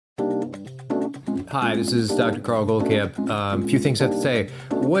Hi, this is Dr. Carl Goldkamp. A few things I have to say.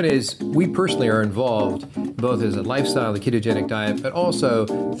 One is, we personally are involved both as a lifestyle, the ketogenic diet, but also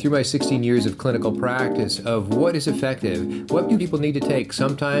through my 16 years of clinical practice of what is effective, what do people need to take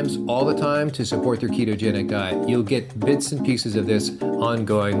sometimes, all the time, to support their ketogenic diet. You'll get bits and pieces of this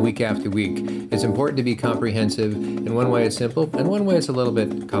ongoing week after week. It's important to be comprehensive. In one way it's simple, and one way it's a little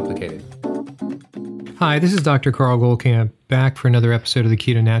bit complicated. Hi, this is Dr. Carl Goldkamp, back for another episode of the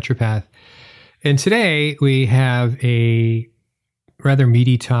Keto Naturopath. And today we have a rather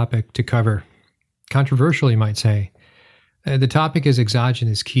meaty topic to cover. Controversial, you might say. The topic is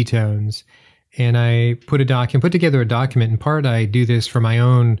exogenous ketones. And I put together a document. In part, I do this for my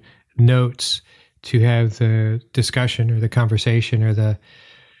own notes to have the discussion or the conversation or the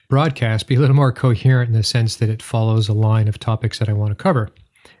broadcast be a little more coherent in the sense that it follows a line of topics that I want to cover.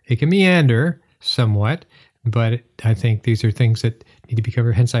 It can meander somewhat, but I think these are things that need to be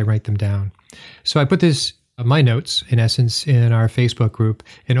covered, hence I write them down. So I put this, my notes, in essence, in our Facebook group,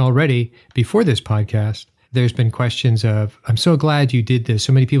 and already, before this podcast, there's been questions of, I'm so glad you did this.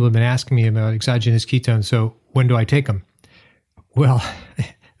 So many people have been asking me about exogenous ketones, so when do I take them? Well,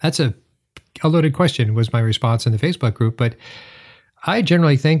 that's a loaded question, was my response in the Facebook group, but I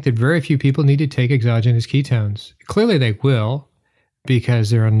generally think that very few people need to take exogenous ketones. Clearly they will, because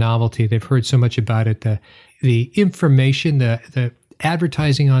they're a novelty. They've heard so much about it. The information, the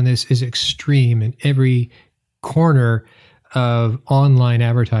advertising on this is extreme in every corner of online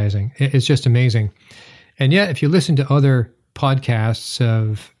advertising. It's just amazing. And yet, if you listen to other podcasts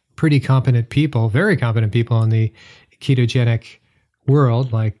of pretty competent people, very competent people in the ketogenic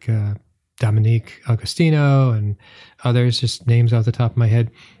world, like Dominique Agostino and others, just names off the top of my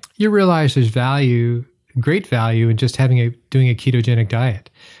head, you realize there's value, great value in just doing a ketogenic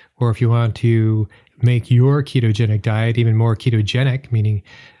diet. Or if you want to make your ketogenic diet even more ketogenic, meaning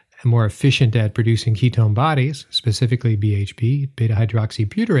more efficient at producing ketone bodies, specifically BHB,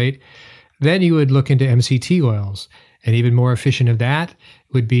 beta-hydroxybutyrate, then you would look into MCT oils. And even more efficient of that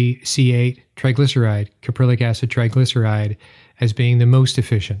would be C8 triglyceride, caprylic acid triglyceride, as being the most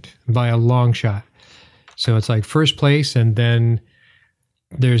efficient by a long shot. So it's like first place, and then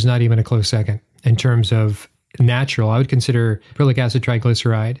there's not even a close second. In terms of natural, I would consider caprylic acid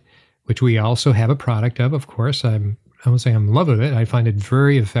triglyceride, which we also have a product of course. I won't say I'm in love with it. I find it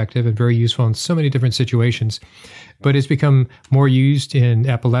very effective and very useful in so many different situations. But it's become more used in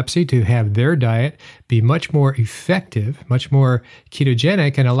epilepsy to have their diet be much more effective, much more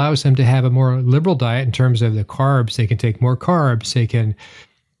ketogenic, and allows them to have a more liberal diet in terms of the carbs. They can take more carbs. They can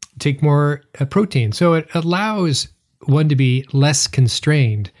take more protein. So it allows one to be less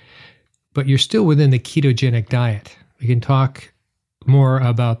constrained, but you're still within the ketogenic diet. We can talk more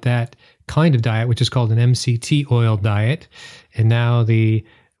about that kind of diet, which is called an MCT oil diet. And now the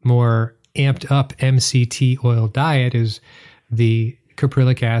more amped up MCT oil diet is the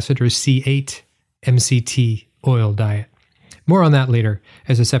caprylic acid or C8 MCT oil diet. More on that later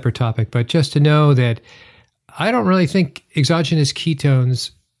as a separate topic, but just to know that I don't really think exogenous ketones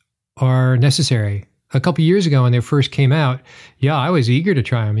are necessary. A couple of years ago when they first came out, yeah, I was eager to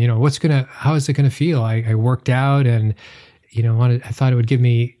try them. How is it going to feel? I worked out and I thought it would give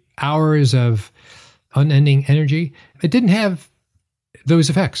me hours of unending energy. It didn't have those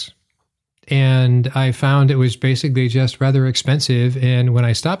effects. And I found it was basically just rather expensive. And when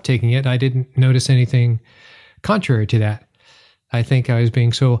I stopped taking it, I didn't notice anything contrary to that. I think I was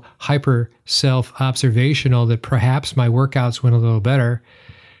being so hyper self-observational that perhaps my workouts went a little better,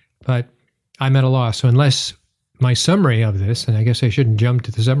 but I'm at a loss. So unless my summary of this, and I guess I shouldn't jump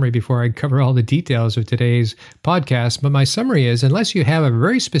to the summary before I cover all the details of today's podcast, but my summary is, unless you have a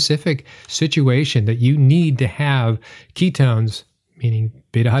very specific situation that you need to have ketones, meaning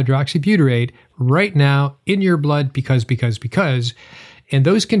beta-hydroxybutyrate, right now in your blood because, and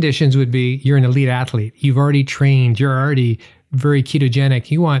those conditions would be, you're an elite athlete, you've already trained, you're already very ketogenic,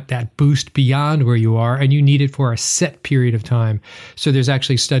 you want that boost beyond where you are, and you need it for a set period of time. So there's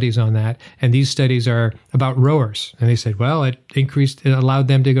actually studies on that, and these studies are about rowers. And they said, well, it allowed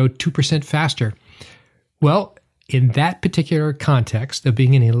them to go 2% faster. Well, in that particular context of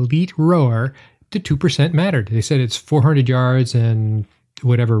being an elite rower, the 2% mattered. They said it's 400 yards and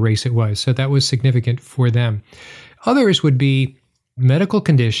whatever race it was. So that was significant for them. Others would be medical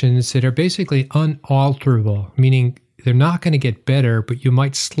conditions that are basically unalterable, meaning they're not going to get better, but you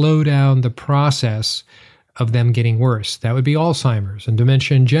might slow down the process of them getting worse. That would be Alzheimer's and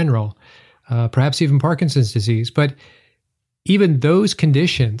dementia in general, perhaps even Parkinson's disease. But even those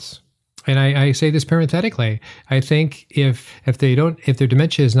conditions, and I say this parenthetically, I think if their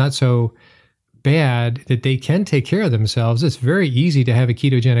dementia is not so bad that they can take care of themselves, it's very easy to have a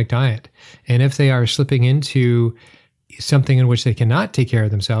ketogenic diet. And if they are slipping into something in which they cannot take care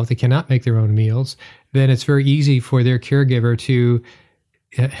of themselves, they cannot make their own meals, then it's very easy for their caregiver to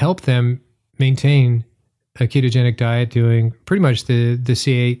help them maintain a ketogenic diet doing pretty much the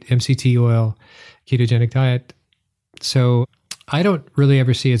C8 MCT oil ketogenic diet. So I don't really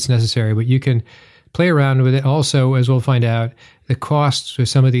ever see it's necessary, but you can play around with it. Also, as we'll find out, the costs with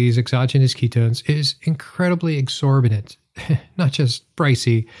some of these exogenous ketones is incredibly exorbitant. Not just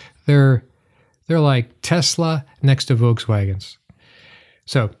pricey, they're like Tesla next to Volkswagens.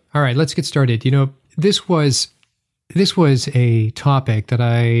 So, all right, let's get started. This was a topic that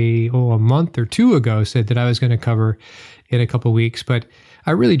I, a month or two ago said that I was going to cover in a couple of weeks, but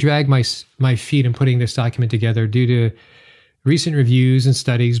I really dragged my feet in putting this document together due to recent reviews and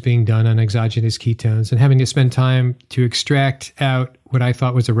studies being done on exogenous ketones and having to spend time to extract out what I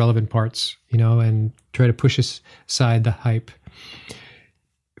thought was the relevant parts, and try to push aside the hype.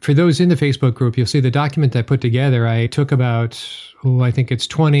 For those in the Facebook group, you'll see the document I put together. I took about, I think it's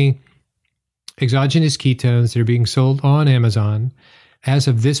 20 exogenous ketones that are being sold on Amazon. As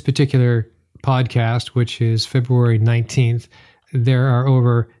of this particular podcast, which is February 19th, there are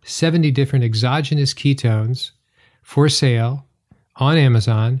over 70 different exogenous ketones for sale on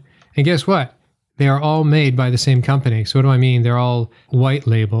Amazon. And guess what? They are all made by the same company. So what do I mean? They're all white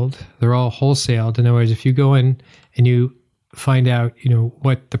labeled. They're all wholesaled. In other words, if you go in and you find out,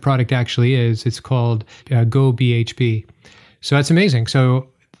 what the product actually is, it's called Go BHB. So that's amazing. So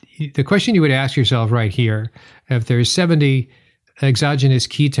the question you would ask yourself right here, if there's 70 exogenous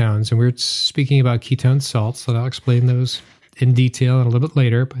ketones, and we're speaking about ketone salts, so I'll explain those in detail in a little bit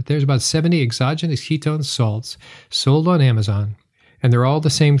later, but there's about 70 exogenous ketone salts sold on Amazon, and they're all the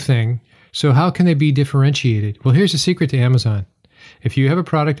same thing. So how can they be differentiated? Well, here's the secret to Amazon. If you have a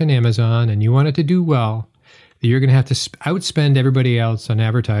product on Amazon and you want it to do well, you're going to have to outspend everybody else on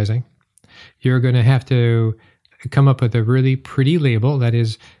advertising. You're going to have to come up with a really pretty label that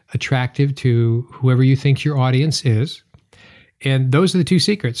is attractive to whoever you think your audience is. And those are the two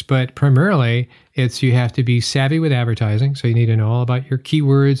secrets. But primarily, it's you have to be savvy with advertising. So you need to know all about your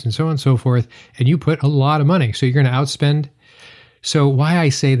keywords and so on and so forth. And you put a lot of money. So you're going to outspend. So why I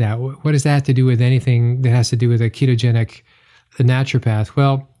say that? What does that have to do with anything that has to do with a ketogenic naturopath?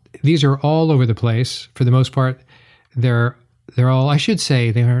 Well, these are all over the place. For the most part, they're all, I should say,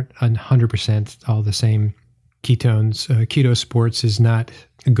 they aren't 100% all the same ketones. Keto Sports is not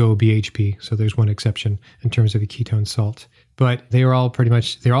Go BHB, so there's one exception in terms of a ketone salt. But they are all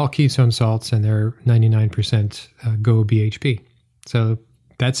they're all ketone salts, and they're 99% Go BHB. So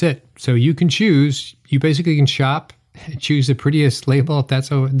that's it. So you can choose. You basically can shop, choose the prettiest label if that's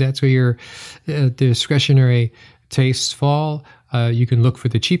where your discretionary tastes fall. You can look for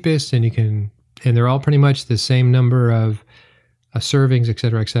the cheapest, and they're all pretty much the same number of servings, et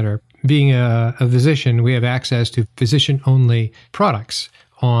cetera, et cetera. Being a physician, we have access to physician-only products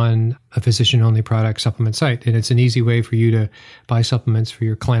on a physician-only product supplement site. And it's an easy way for you to buy supplements for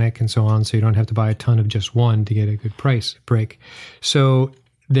your clinic and so on, so you don't have to buy a ton of just one to get a good price break. So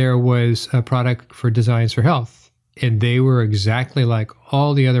there was a product for Designs for Health, and they were exactly like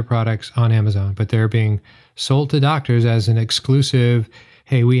all the other products on Amazon, but they're being sold to doctors as an exclusive,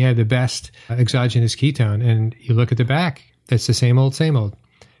 hey, we have the best exogenous ketone. And you look at the back, that's the same old, same old.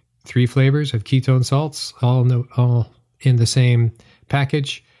 3 flavors of ketone salts, all in the same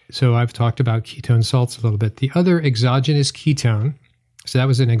package. So I've talked about ketone salts a little bit. The other exogenous ketone, so that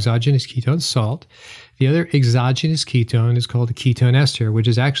was an exogenous ketone salt. The other exogenous ketone is called a ketone ester, which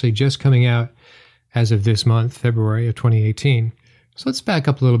is actually just coming out as of this month, February of 2018. So let's back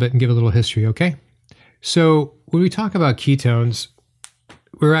up a little bit and give a little history, okay? So when we talk about ketones,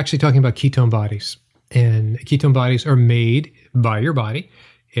 we're actually talking about ketone bodies. And ketone bodies are made by your body.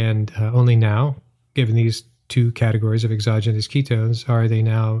 And only now, given these 2 categories of exogenous ketones, are they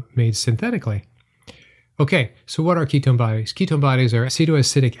now made synthetically. Okay, so what are ketone bodies? Ketone bodies are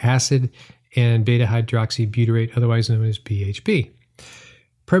acetoacetic acid and beta-hydroxybutyrate, otherwise known as BHB.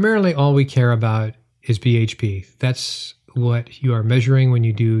 Primarily, all we care about is BHB. That's what you are measuring when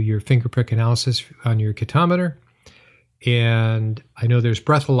you do your finger prick analysis on your ketometer. And I know there's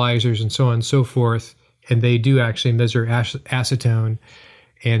breathalyzers and so on and so forth, and they do actually measure acetone,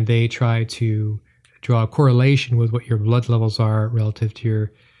 and they try to draw a correlation with what your blood levels are relative to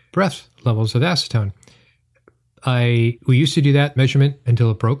your breath levels of acetone. We used to do that measurement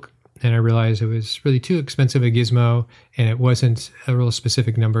until it broke, and I realized it was really too expensive a gizmo, and it wasn't a real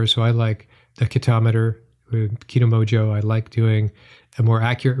specific number. So I like the ketometer with Keto Mojo. I like doing a more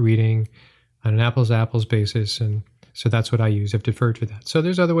accurate reading on an apples-to-apples basis, and So that's what I use. I've deferred to that. So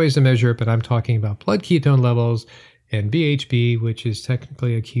there's other ways to measure it, but I'm talking about blood ketone levels and BHB, which is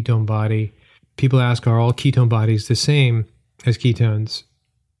technically a ketone body. People ask, are all ketone bodies the same as ketones?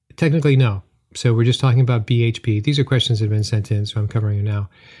 Technically, no. So we're just talking about BHB. These are questions that have been sent in, so I'm covering them now.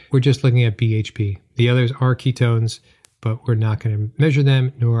 We're just looking at BHB. The others are ketones, but we're not going to measure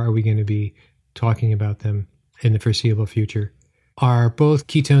them, nor are we going to be talking about them in the foreseeable future. Are both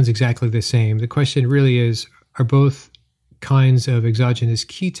ketones exactly the same? The question really is, are both kinds of exogenous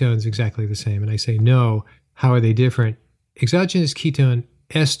ketones exactly the same? And I say no. How are they different? Exogenous ketone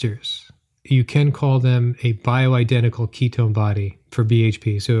esters, you can call them a bioidentical ketone body for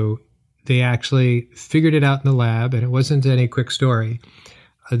BHB. So they actually figured it out in the lab, and it wasn't any quick story.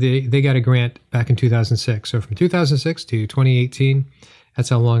 They got a grant back in 2006. So from 2006 to 2018, that's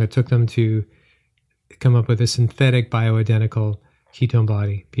how long it took them to come up with a synthetic bioidentical ketone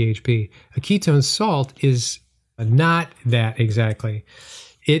body, BHB. A ketone salt is not that exactly.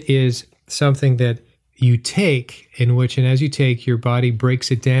 It is something that you take, in which, and as you take, your body breaks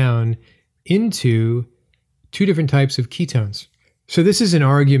it down into two different types of ketones. So this is an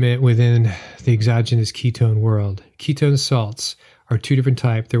argument within the exogenous ketone world. Ketone salts are two different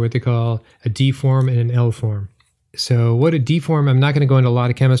types. They're what they call a D form and an L form. So what a D form, I'm not going to go into a lot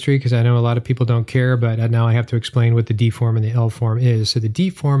of chemistry because I know a lot of people don't care, but now I have to explain what the D form and the L form is. So the D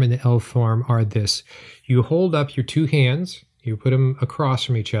form and the L form are this. You hold up your two hands, you put them across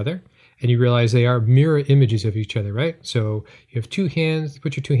from each other, and you realize they are mirror images of each other, right? So you have two hands,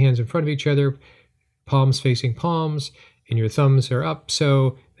 put your two hands in front of each other, palms facing palms, and your thumbs are up.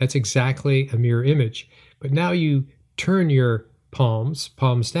 So that's exactly a mirror image. But now you turn your palms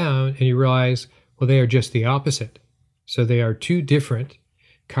down, and you realize, well, they are just the opposite. So they are two different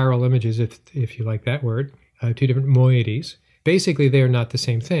chiral images, if you like that word, two different moieties. Basically, they are not the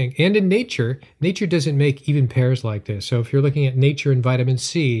same thing. And in nature doesn't make even pairs like this. So if you're looking at nature and vitamin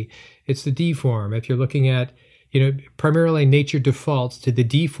C, it's the D form. If you're looking at, primarily nature defaults to the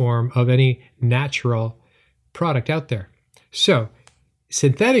D form of any natural product out there. So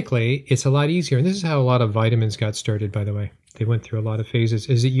synthetically, it's a lot easier. And this is how a lot of vitamins got started, by the way. They went through a lot of phases,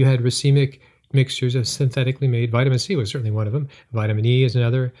 is that you had racemic mixtures of synthetically made. Vitamin C was certainly one of them. Vitamin E is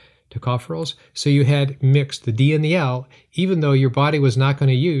another, tocopherols. So you had mixed the D and the L, even though your body was not going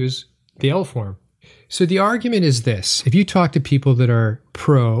to use the L form. So the argument is this. If you talk to people that are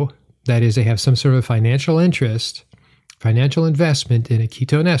pro, that is, they have some sort of financial interest, financial investment in a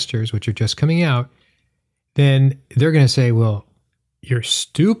ketone esters, which are just coming out, then they're going to say, well, you're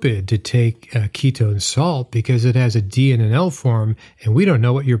stupid to take a ketone salt because it has a D and an L form, and we don't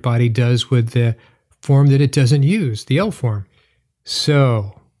know what your body does with the form that it doesn't use, the L form.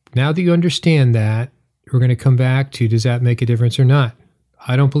 So now that you understand that, we're going to come back to, does that make a difference or not?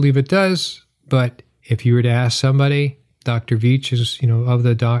 I don't believe it does, but if you were to ask somebody, Dr. Veach is,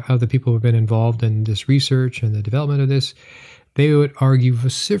 of the people who have been involved in this research and the development of this, they would argue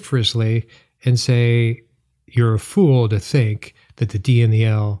vociferously and say, you're a fool to think that the D and the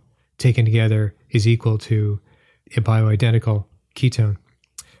L taken together is equal to a bioidentical ketone.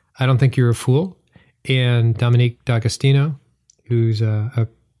 I don't think you're a fool. And Dominique D'Agostino, who's a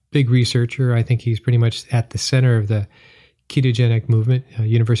big researcher, I think he's pretty much at the center of the ketogenic movement,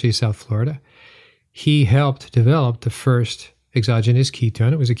 University of South Florida. He helped develop the first exogenous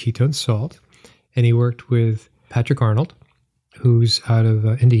ketone. It was a ketone salt. And he worked with Patrick Arnold, who's out of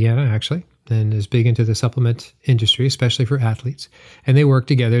Indiana, actually, and is big into the supplement industry, especially for athletes. And they worked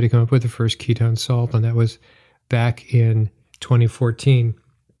together to come up with the first ketone salt, and that was back in 2014.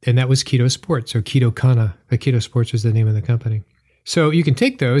 And that was Keto Sports, or Keto Kana. Keto Sports was the name of the company. So you can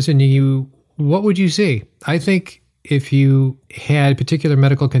take those and what would you see? I think if you had particular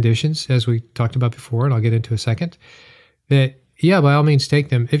medical conditions, as we talked about before, and I'll get into a second, that, yeah, by all means take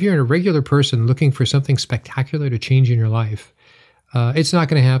them. If you're a regular person looking for something spectacular to change in your life, it's not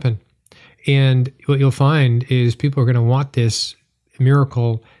going to happen. And what you'll find is people are going to want this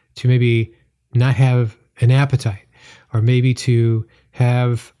miracle to maybe not have an appetite, or maybe to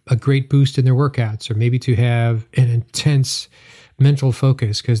have a great boost in their workouts, or maybe to have an intense mental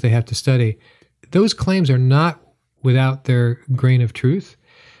focus because they have to study. Those claims are not without their grain of truth,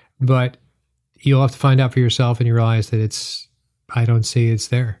 but you'll have to find out for yourself and you realize that I don't see it's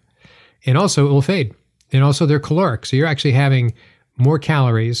there. And also it will fade. And also they're caloric. So you're actually having more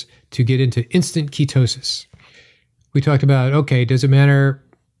calories to get into instant ketosis. We talked about, okay, does it matter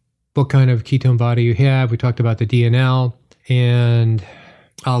what kind of ketone body you have? We talked about the DNL, and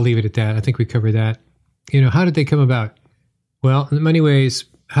I'll leave it at that. I think we covered that. How did they come about? Well, in many ways,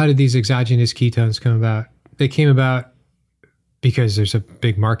 how did these exogenous ketones come about? They came about because there's a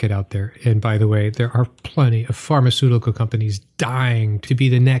big market out there. And by the way, there are plenty of pharmaceutical companies dying to be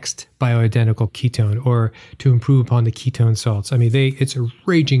the next bioidentical ketone or to improve upon the ketone salts. I mean, it's a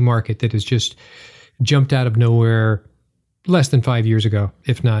raging market that has just jumped out of nowhere less than 5 years ago,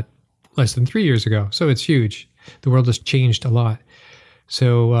 if not less than 3 years ago. So it's huge. The world has changed a lot.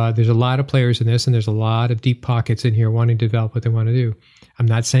 So there's a lot of players in this, and there's a lot of deep pockets in here wanting to develop what they want to do. I'm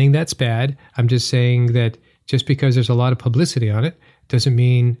not saying that's bad. I'm just saying that just because there's a lot of publicity on it doesn't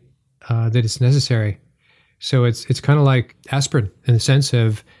mean that it's necessary. So it's kind of like aspirin in the sense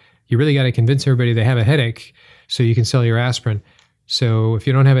of you really got to convince everybody they have a headache so you can sell your aspirin. So if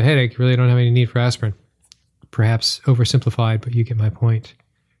you don't have a headache, you really don't have any need for aspirin. Perhaps oversimplified, but you get my point.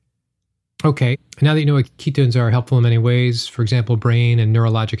 Okay, now that you know what ketones are helpful in many ways, for example, brain and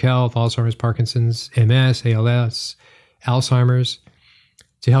neurologic health, Alzheimer's, Parkinson's, MS, ALS, Alzheimer's,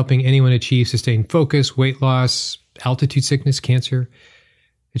 to helping anyone achieve sustained focus, weight loss, altitude sickness, cancer,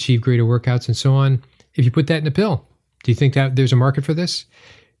 achieve greater workouts, and so on. If you put that in a pill, do you think that there's a market for this?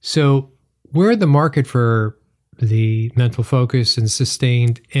 So where the market for the mental focus and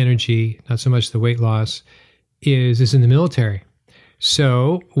sustained energy, not so much the weight loss, is in the military.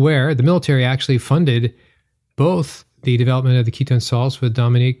 So where the military actually funded both the development of the ketone salts with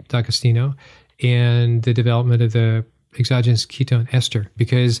Dominique D'Agostino and the development of the exogenous ketone ester,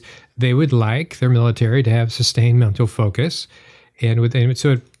 because they would like their military to have sustained mental focus. And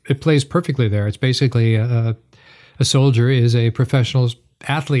so it plays perfectly there. It's basically a soldier is a professional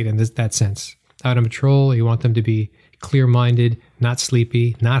athlete in that sense. Out on patrol, you want them to be clear-minded, not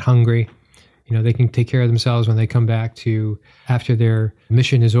sleepy, not hungry. You know, they can take care of themselves when they come back to after their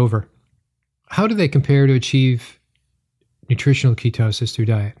mission is over. How do they compare to achieve nutritional ketosis through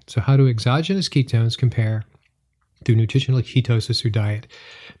diet? So how do exogenous ketones compare to nutritional ketosis through diet?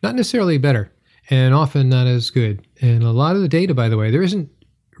 Not necessarily better, and often not as good. And a lot of the data, by the way, there isn't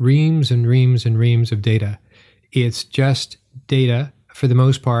reams and reams and reams of data. It's just data, for the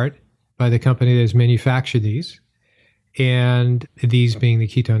most part, by the company that has manufactured these. And these being the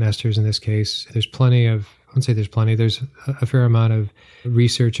ketone esters in this case, there's a fair amount of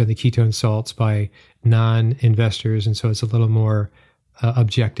research on the ketone salts by non-investors, and so it's a little more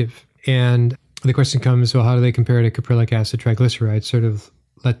objective. And the question comes, well, how do they compare to caprylic acid triglycerides? Sort of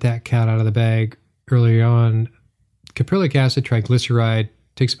let that cat out of the bag early on. Caprylic acid triglyceride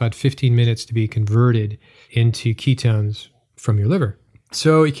takes about 15 minutes to be converted into ketones from your liver.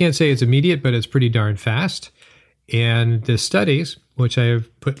 So you can't say it's immediate, but it's pretty darn fast. And the studies, which I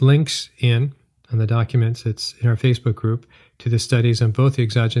have put links in on the documents, it's in our Facebook group, to the studies on both the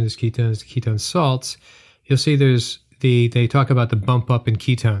exogenous ketones, the ketone salts, you'll see they talk about the bump up in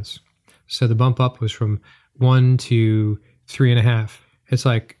ketones. So the bump up was from 1 to 3.5. It's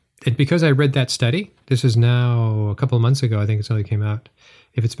like, and because I read that study, this is now a couple of months ago, I think it's only came out,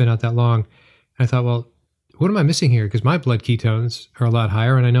 if it's been out that long, I thought, well, what am I missing here? Because my blood ketones are a lot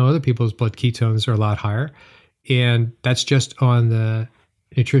higher, and I know other people's blood ketones are a lot higher. And that's just on the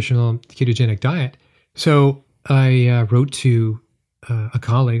nutritional ketogenic diet. So I wrote to a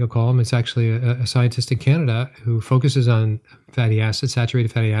colleague, I'll call him. It's actually a scientist in Canada who focuses on fatty acids,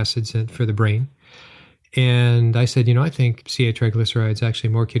 saturated fatty acids for the brain. And I said, I think CA triglyceride is actually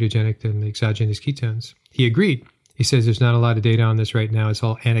more ketogenic than the exogenous ketones. He agreed. He says there's not a lot of data on this right now. It's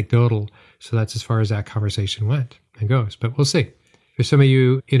all anecdotal. So that's as far as that conversation went and goes. But we'll see. For some of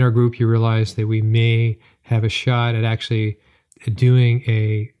you in our group, you realize that we may have a shot at actually doing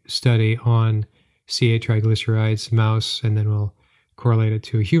a study on CA triglycerides, mouse, and then we'll correlate it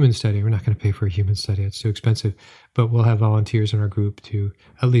to a human study. We're not going to pay for a human study. It's too expensive. But we'll have volunteers in our group to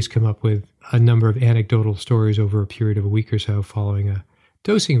at least come up with a number of anecdotal stories over a period of a week or so following a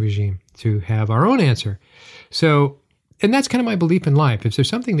dosing regime to have our own answer. So, and that's kind of my belief in life. If there's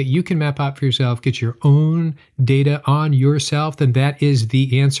something that you can map out for yourself, get your own data on yourself, then that is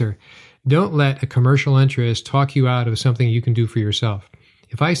the answer. Don't let a commercial interest talk you out of something you can do for yourself.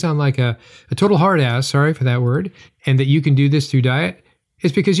 If I sound like a total hard ass, sorry for that word, and that you can do this through diet,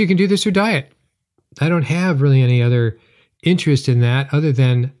 it's because you can do this through diet. I don't have really any other interest in that other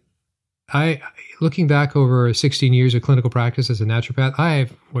than looking back over 16 years of clinical practice as a naturopath, I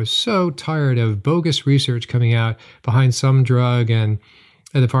was so tired of bogus research coming out behind some drug and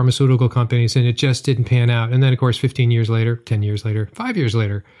the pharmaceutical companies, and it just didn't pan out. And then, of course, 15 years later, 10 years later, 5 years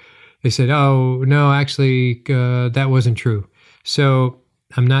later, they said, oh, no, actually, that wasn't true. So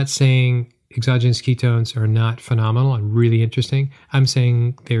I'm not saying exogenous ketones are not phenomenal and really interesting. I'm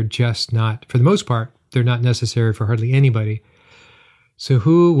saying they're just not, for the most part, they're not necessary for hardly anybody. So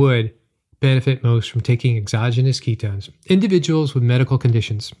who would benefit most from taking exogenous ketones? Individuals with medical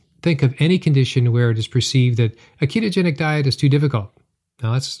conditions. think of any condition where it is perceived that a ketogenic diet is too difficult.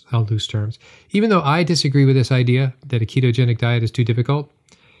 Now, that's all loose terms. Even though I disagree with this idea that a ketogenic diet is too difficult,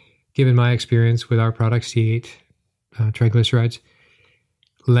 given my experience with our product, C8 triglycerides,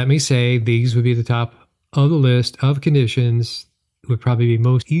 let me say these would be the top of the list of conditions would probably be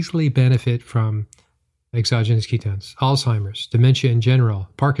most easily benefit from exogenous ketones. Alzheimer's, dementia in general,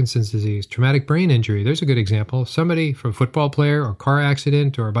 Parkinson's disease, traumatic brain injury. There's a good example. Somebody from a football player or car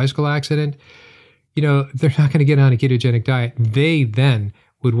accident or a bicycle accident, they're not going to get on a ketogenic diet. They then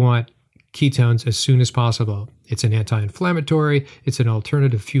would want ketones as soon as possible. It's an anti-inflammatory, it's an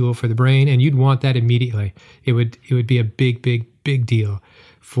alternative fuel for the brain, and you'd want that immediately. It would be a big deal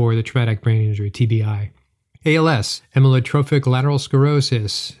for the traumatic brain injury, TBI. ALS, amyotrophic lateral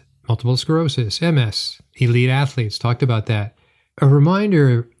sclerosis, multiple sclerosis, MS, elite athletes, talked about that. A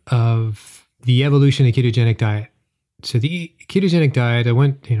reminder of the evolution of the ketogenic diet. So the ketogenic diet,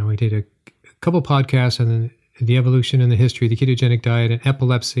 we did a couple podcasts on the evolution and the history of the ketogenic diet and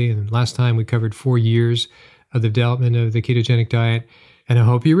epilepsy. And last time we covered 4 years of the development of the ketogenic diet. And I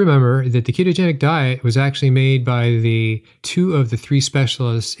hope you remember that the ketogenic diet was actually made by the 2 of the 3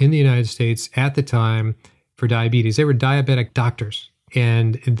 specialists in the United States at the time for diabetes. They were diabetic doctors,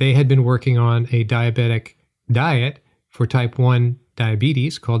 and they had been working on a diabetic diet for type 1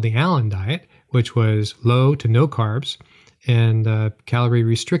 diabetes called the Allen diet, which was low to no carbs and calorie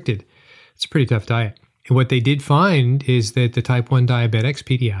restricted. It's a pretty tough diet. And what they did find is that the type 1 diabetics,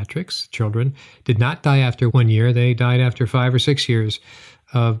 pediatrics, children, did not die after 1 year. They died after 5 or 6 years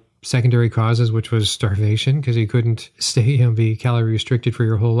of secondary causes, which was starvation, because you couldn't be calorie restricted for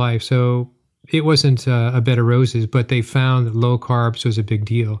your whole life. So it wasn't a bed of roses, but they found that low carbs was a big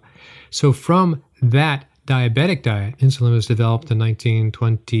deal. So from that diabetic diet, insulin was developed in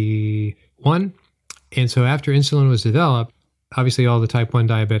 1921. And so after insulin was developed, obviously all the type 1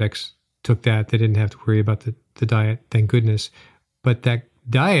 diabetics took that. They didn't have to worry about the diet, thank goodness. But that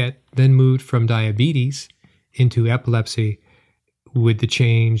diet then moved from diabetes into epilepsy with the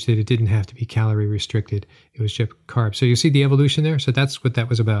change that it didn't have to be calorie restricted. It was just carbs. So you see the evolution there? So that's what that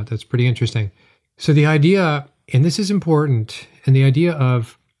was about. That's pretty interesting. So the idea, and this is important, and the idea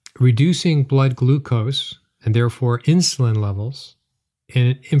of reducing blood glucose and therefore insulin levels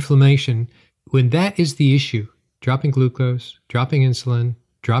and inflammation, when that is the issue, dropping glucose, dropping insulin,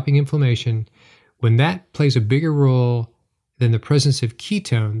 dropping inflammation, when that plays a bigger role than the presence of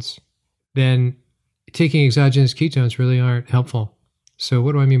ketones, then taking exogenous ketones really aren't helpful. So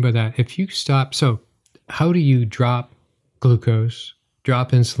what do I mean by that? If you stop, so how do you drop glucose,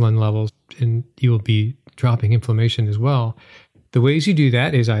 drop insulin levels, and you will be dropping inflammation as well? The ways you do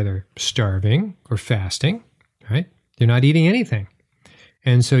that is either starving or fasting, right? You're not eating anything.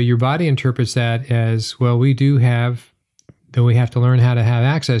 And so your body interprets that as, well, we do have, though we have to learn how to have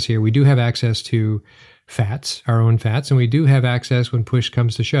access here, we do have access to fats, our own fats, and we do have access when push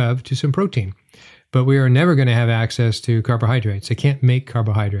comes to shove to some protein. But we are never going to have access to carbohydrates. It can't make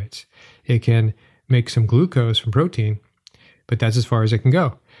carbohydrates. It can make some glucose from protein, but that's as far as it can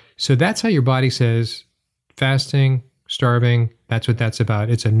go. So that's how your body says fasting, starving, that's what that's about.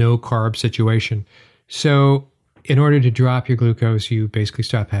 It's a no carb situation. So in order to drop your glucose, you basically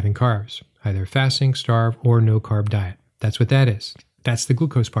stop having carbs, either fasting, starve, or no carb diet. That's what that is. That's the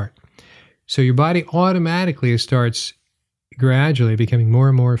glucose part. So your body automatically starts gradually becoming more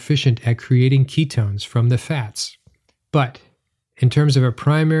and more efficient at creating ketones from the fats. But in terms of a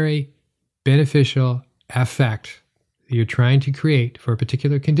primary beneficial effect that you're trying to create for a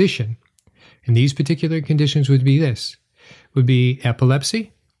particular condition, and these particular conditions would be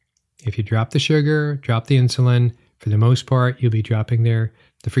epilepsy. If you drop the sugar, drop the insulin, for the most part, you'll be dropping the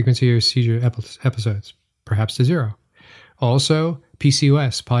frequency of seizure episodes, perhaps to 0. Also,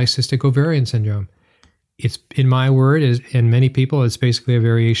 PCOS, polycystic ovarian syndrome. It's, in my word, and many people, it's basically a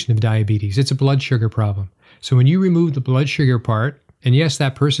variation of diabetes. It's a blood sugar problem. So when you remove the blood sugar part, and yes,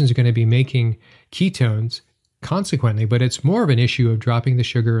 that person's going to be making ketones consequently, but it's more of an issue of dropping the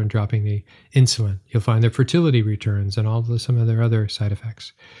sugar and dropping the insulin. You'll find their fertility returns and some of their other side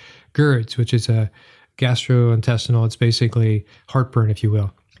effects. GERDs, which is a gastrointestinal, it's basically heartburn, if you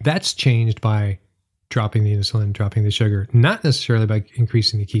will. That's changed by dropping the insulin, dropping the sugar, not necessarily by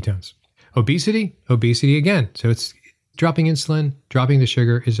increasing the ketones. Obesity again. So it's dropping insulin, dropping the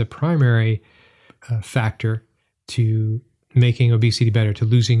sugar is a primary factor to making obesity better, to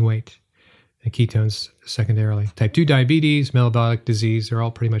losing weight. And ketones secondarily. Type 2 diabetes, metabolic disease, they're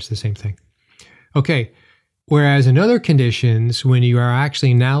all pretty much the same thing. Okay, whereas in other conditions, when you are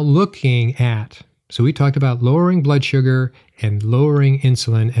actually now looking at, so we talked about lowering blood sugar and lowering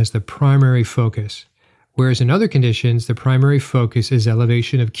insulin as the primary focus. Whereas in other conditions, the primary focus is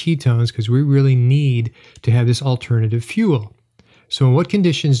elevation of ketones because we really need to have this alternative fuel. So in what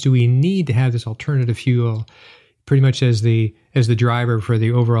conditions do we need to have this alternative fuel pretty much as the driver for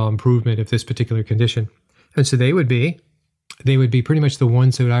the overall improvement of this particular condition? And so they would be pretty much the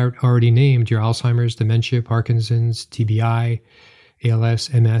ones that I already named: your Alzheimer's, dementia, Parkinson's, TBI,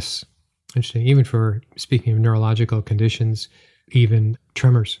 ALS, MS. Interesting. Even for, speaking of neurological conditions, even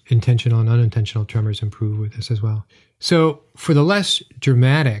tremors, intentional and unintentional tremors improve with this as well. So for the less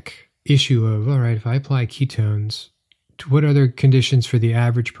dramatic issue of, all right, if I apply ketones, to what other conditions for the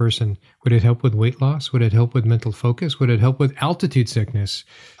average person? Would it help with weight loss? Would it help with mental focus? Would it help with altitude sickness?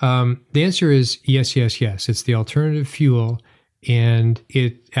 The answer is yes, yes, yes. It's the alternative fuel. And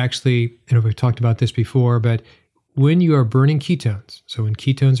it actually, we've talked about this before, but when you are burning ketones, so when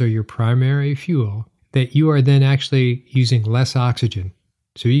ketones are your primary fuel, that you are then actually using less oxygen.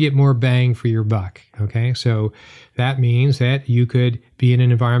 So you get more bang for your buck, okay? So that means that you could be in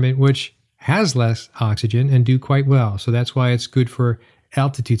an environment which has less oxygen and do quite well. So that's why it's good for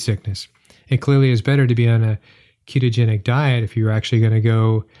altitude sickness. It clearly is better to be on a ketogenic diet if you're actually going to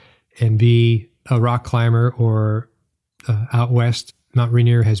go and be a rock climber or out west. Mount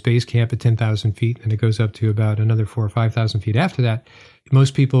Rainier has base camp at 10,000 feet, and it goes up to about another 4,000 or 5,000 feet after that.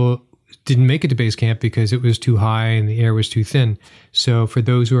 Most people didn't make it to base camp because it was too high and the air was too thin. So for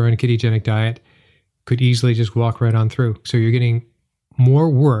those who are on a ketogenic diet, could easily just walk right on through. So you're getting more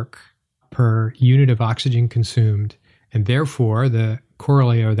work per unit of oxygen consumed, and therefore the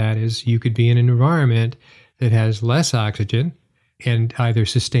corollary of that is you could be in an environment that has less oxygen and either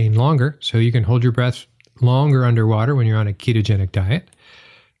sustain longer, so you can hold your breath longer underwater when you're on a ketogenic diet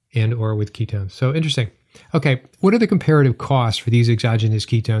and or with ketones. So interesting. Okay, what are the comparative costs for these exogenous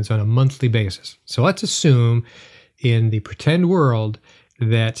ketones on a monthly basis? So let's assume in the pretend world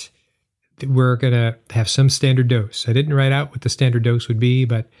that we're going to have some standard dose. I didn't write out what the standard dose would be,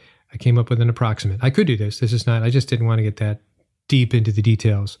 but I came up with an approximate. I could do this. This is not, I just didn't want to get that deep into the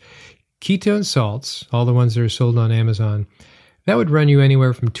details. Ketone salts, all the ones that are sold on Amazon, that would run you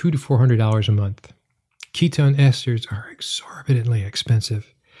anywhere from $200 to $400 a month. Ketone esters are exorbitantly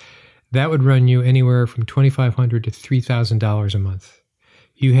expensive. That would run you anywhere from $2,500 to $3,000 a month.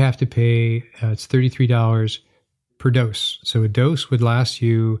 You have to pay, it's $33 per dose. So a dose would last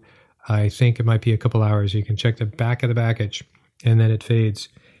you, I think it might be a couple hours. You can check the back of the package, and then it fades.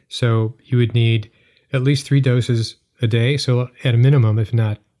 So you would need at least 3 doses a day. So at a minimum, if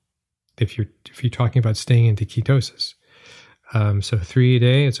you're talking about staying into ketosis. So 3 a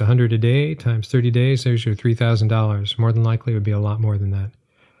day, it's 100 a day times 30 days. There's your $3,000. More than likely, it would be a lot more than that.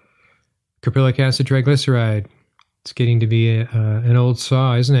 Caprylic acid triglyceride. It's getting to be an old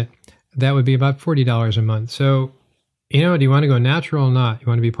saw, isn't it? That would be about $40 a month. So, do you want to go natural or not? You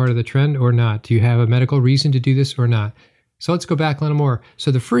want to be part of the trend or not? Do you have a medical reason to do this or not? So let's go back a little more. So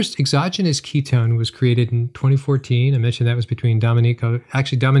the first exogenous ketone was created in 2014. I mentioned that was between Dominique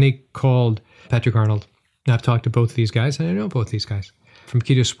called Patrick Arnold. And I've talked to both of these guys, and I know both these guys from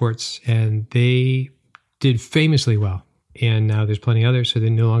Keto Sports, and they did famously well. And now there's plenty others, so they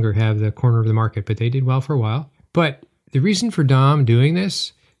no longer have the corner of the market, but they did well for a while. But the reason for Dom doing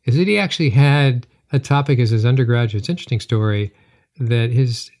this is that he actually had a topic as his undergraduate. It's an interesting story that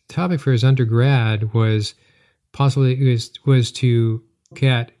his topic for his undergrad was possibly was to look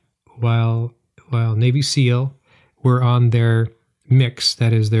at while Navy SEAL were on their mix,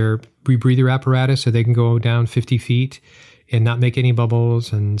 that is their rebreather apparatus, so they can go down 50 feet and not make any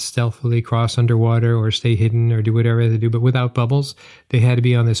bubbles and stealthily cross underwater or stay hidden or do whatever they do, but without bubbles. They had to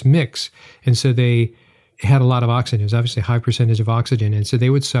be on this mix. And so they had a lot of oxygen. It was obviously a high percentage of oxygen. And so they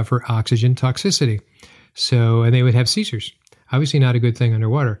would suffer oxygen toxicity. And they would have seizures. Obviously not a good thing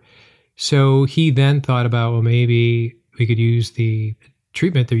underwater. So he then thought about, well, maybe we could use the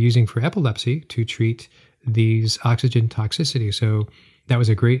treatment they're using for epilepsy to treat these oxygen toxicity. So that was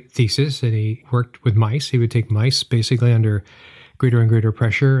a great thesis, and he worked with mice. He would take mice basically under greater and greater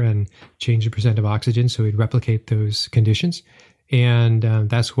pressure and change the percent of oxygen so he'd replicate those conditions. And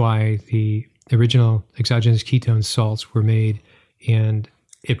that's why the original exogenous ketone salts were made, and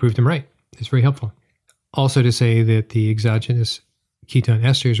it proved him right. It's very helpful. Also to say that the exogenous ketone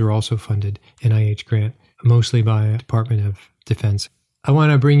esters were also funded NIH grant, mostly by Department of Defense. I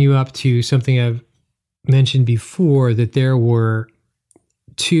want to bring you up to something I've mentioned before, that there were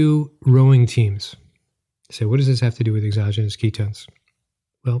 2 rowing teams. So what does this have to do with exogenous ketones?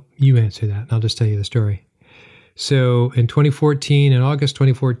 Well, you answer that, and I'll just tell you the story. So in 2014, in August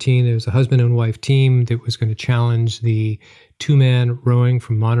 2014, there was a husband and wife team that was going to challenge the 2-man rowing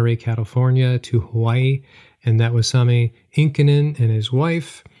from Monterey, California to Hawaii. And that was Sami Inkinen and his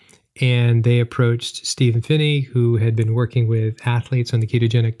wife. and they approached Stephen Finney, who had been working with athletes on the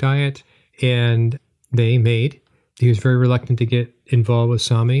ketogenic diet, and he was very reluctant to get involved with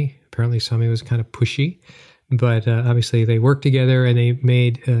Sami. Apparently Sami was kind of pushy, but obviously they worked together and they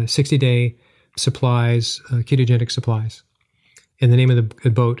made 60-day supplies, ketogenic supplies. And the name of the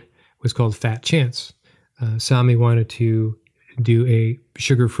boat was called Fat Chance. Sami wanted to do a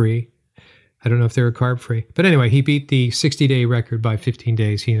sugar-free. I don't know if they were carb-free. But anyway, he beat the 60-day record by 15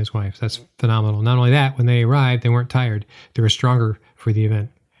 days, he and his wife. That's phenomenal. Not only that, when they arrived, they weren't tired. They were stronger for the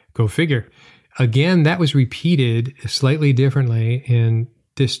event. Go figure. Again, that was repeated slightly differently in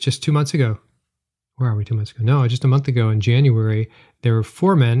this just 2 months ago. Where are we 2 months ago? No, just a month ago in January, there were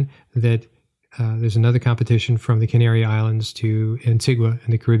 4 men that there's another competition from the Canary Islands to Antigua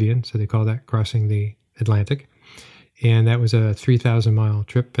in the Caribbean. So they call that crossing the Atlantic. And that was a 3,000-mile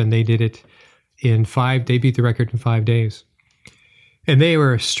trip. And they did it they beat the record in 5 days. And they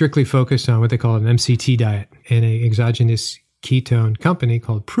were strictly focused on what they call an MCT diet. And an exogenous ketone company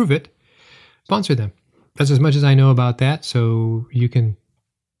called Prove It sponsored them. That's as much as I know about that. So you can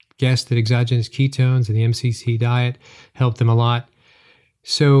guess that exogenous ketones and the MCT diet helped them a lot.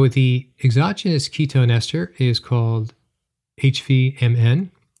 So the exogenous ketone ester is called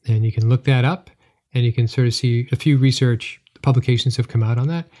HVMN, and you can look that up, and you can sort of see a few research publications have come out on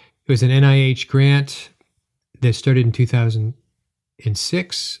that. It was an NIH grant that started in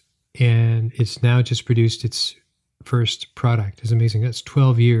 2006, and it's now just produced its first product. It's amazing. That's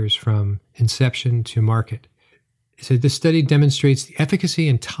 12 years from inception to market. So this study demonstrates the efficacy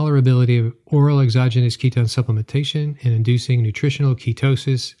and tolerability of oral exogenous ketone supplementation in inducing nutritional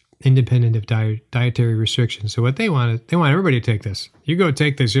ketosis independent of dietary restrictions. So what they want everybody to take this. You go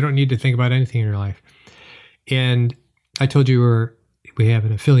take this. You don't need to think about anything in your life. And I told you we have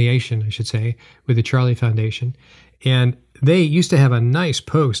an affiliation, I should say, with the Charlie Foundation. And they used to have a nice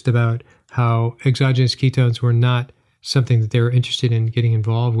post about how exogenous ketones were not something that they were interested in getting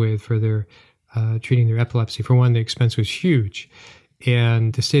involved with for their treating their epilepsy. For one, the expense was huge.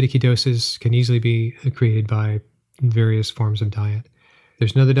 And the state of ketosis can easily be created by various forms of diet.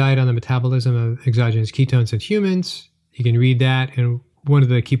 There's another diet on the metabolism of exogenous ketones in humans. You can read that. And one of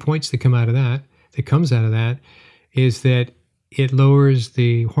the key points that comes out of that, is that it lowers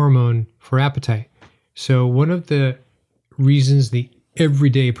the hormone for appetite. So one of the reasons the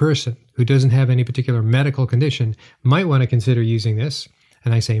everyday person who doesn't have any particular medical condition might want to consider using this,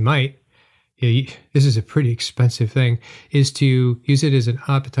 and I say might, this is a pretty expensive thing, is to use it as an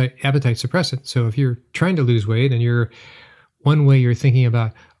appetite suppressant. So if you're trying to lose weight and one way you're thinking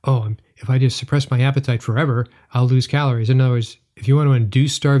about, if I just suppress my appetite forever, I'll lose calories. In other words, if you want to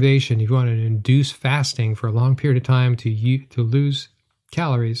induce starvation, if you want to induce fasting for a long period of time to lose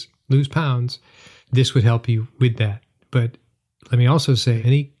calories, lose pounds, this would help you with that. But let me also say,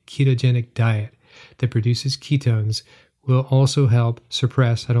 any ketogenic diet that produces ketones will also help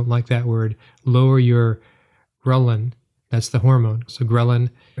suppress, I don't like that word, lower your ghrelin. That's the hormone. So ghrelin,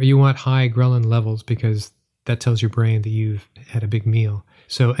 you want high ghrelin levels because that tells your brain that you've had a big meal.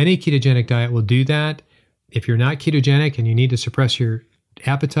 So any ketogenic diet will do that. If you're not ketogenic and you need to suppress your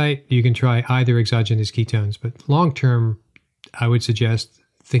appetite, you can try either exogenous ketones. But long-term, I would suggest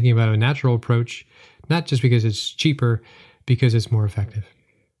thinking about a natural approach, not just because it's cheaper, because it's more effective.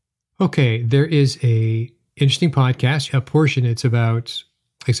 Okay, there is a interesting podcast, a portion, it's about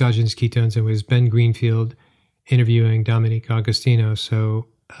exogenous ketones. It was Ben Greenfield interviewing Dominique Agostino. So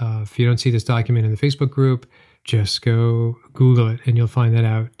if you don't see this document in the Facebook group, just go Google it and you'll find that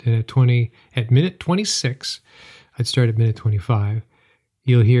out. And at minute 26, I'd start at minute 25,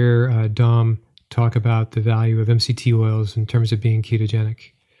 you'll hear Dom talk about the value of MCT oils in terms of being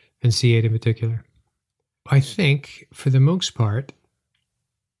ketogenic, and C8 in particular. I think for the most part,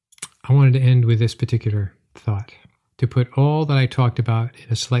 I wanted to end with this particular thought, to put all that I talked about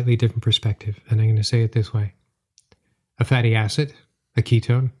in a slightly different perspective. And I'm going to say it this way. A fatty acid, a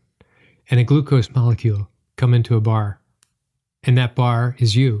ketone, and a glucose molecule come into a bar. And that bar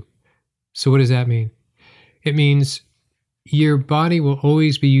is you. So what does that mean? It means your body will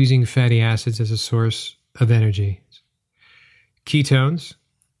always be using fatty acids as a source of energy. Ketones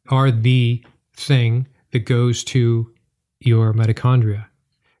are the thing that goes to your mitochondria.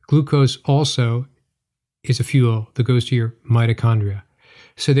 Glucose also is a fuel that goes to your mitochondria.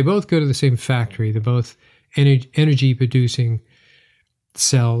 So they both go to the same factory. They're both energy-producing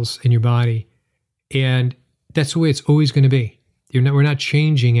cells in your body. And that's the way it's always going to be. We're not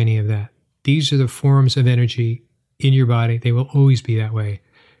changing any of that. These are the forms of energy in your body. They will always be that way.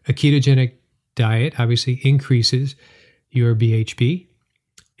 A ketogenic diet obviously increases your BHB.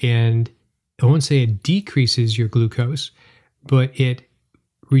 And I won't say it decreases your glucose, but it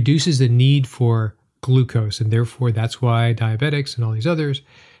reduces the need for glucose. And therefore, that's why diabetics and all these other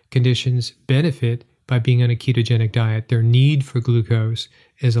conditions benefit by being on a ketogenic diet. Their need for glucose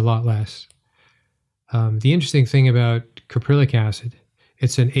is a lot less. The interesting thing about caprylic acid,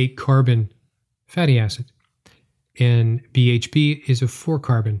 it's an 8-carbon fatty acid. And BHB is a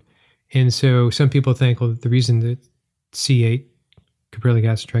 4-carbon. And so some people think, well, the reason that C8, caprylic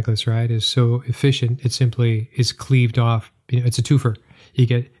acid triglyceride, is so efficient, it simply is cleaved off. It's a twofer. You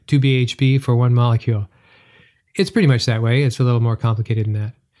get 2 BHB for 1 molecule. It's pretty much that way. It's a little more complicated than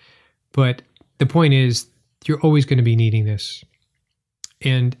that. But the point is, you're always going to be needing this.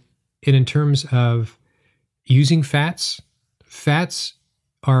 And in terms of using fats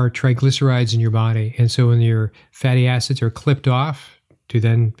are triglycerides in your body. And so when your fatty acids are clipped off to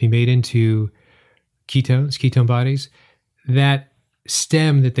then be made into ketones, ketone bodies, that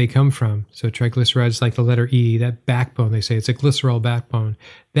stem that they come from, so triglycerides like the letter E, that backbone, they say it's a glycerol backbone,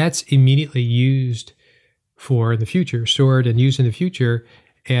 that's immediately used for in the future, stored and used in the future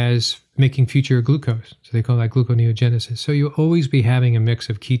as making future glucose. So they call that gluconeogenesis. So you'll always be having a mix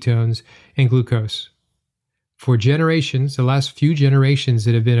of ketones and glucose. For generations, the last few generations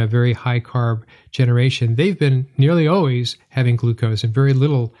that have been a very high carb generation, they've been nearly always having glucose and very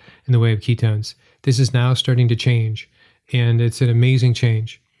little in the way of ketones. This is now starting to change, and it's an amazing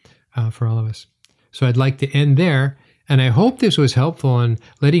change for all of us. So I'd like to end there, and I hope this was helpful in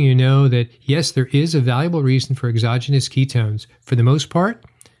letting you know that, yes, there is a valuable reason for exogenous ketones. For the most part,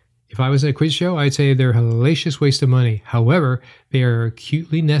 if I was at a quiz show, I'd say they're a hellacious waste of money. However, they are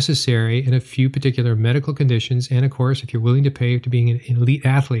acutely necessary in a few particular medical conditions, and of course, if you're willing to pay to being an elite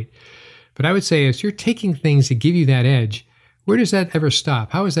athlete. But I would say if you're taking things to give you that edge, where does that ever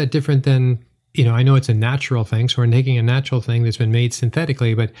stop? How is that different than, I know it's a natural thing, so we're taking a natural thing that's been made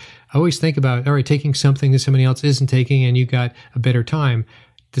synthetically, but I always think about, all right, taking something that somebody else isn't taking and you got a better time.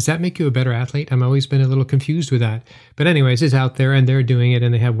 Does that make you a better athlete? I've always been a little confused with that. But anyways, it's out there and they're doing it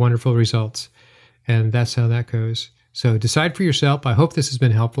and they have wonderful results. And that's how that goes. So decide for yourself. I hope this has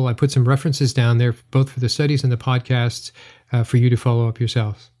been helpful. I put some references down there, both for the studies and the podcasts, for you to follow up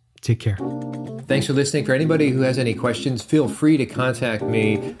yourself. Take care. Thanks for listening. For anybody who has any questions, feel free to contact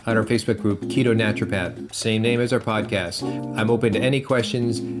me on our Facebook group, Keto Naturopath. Same name as our podcast. I'm open to any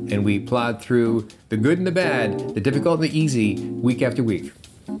questions, and we plod through the good and the bad, the difficult and the easy, week after week.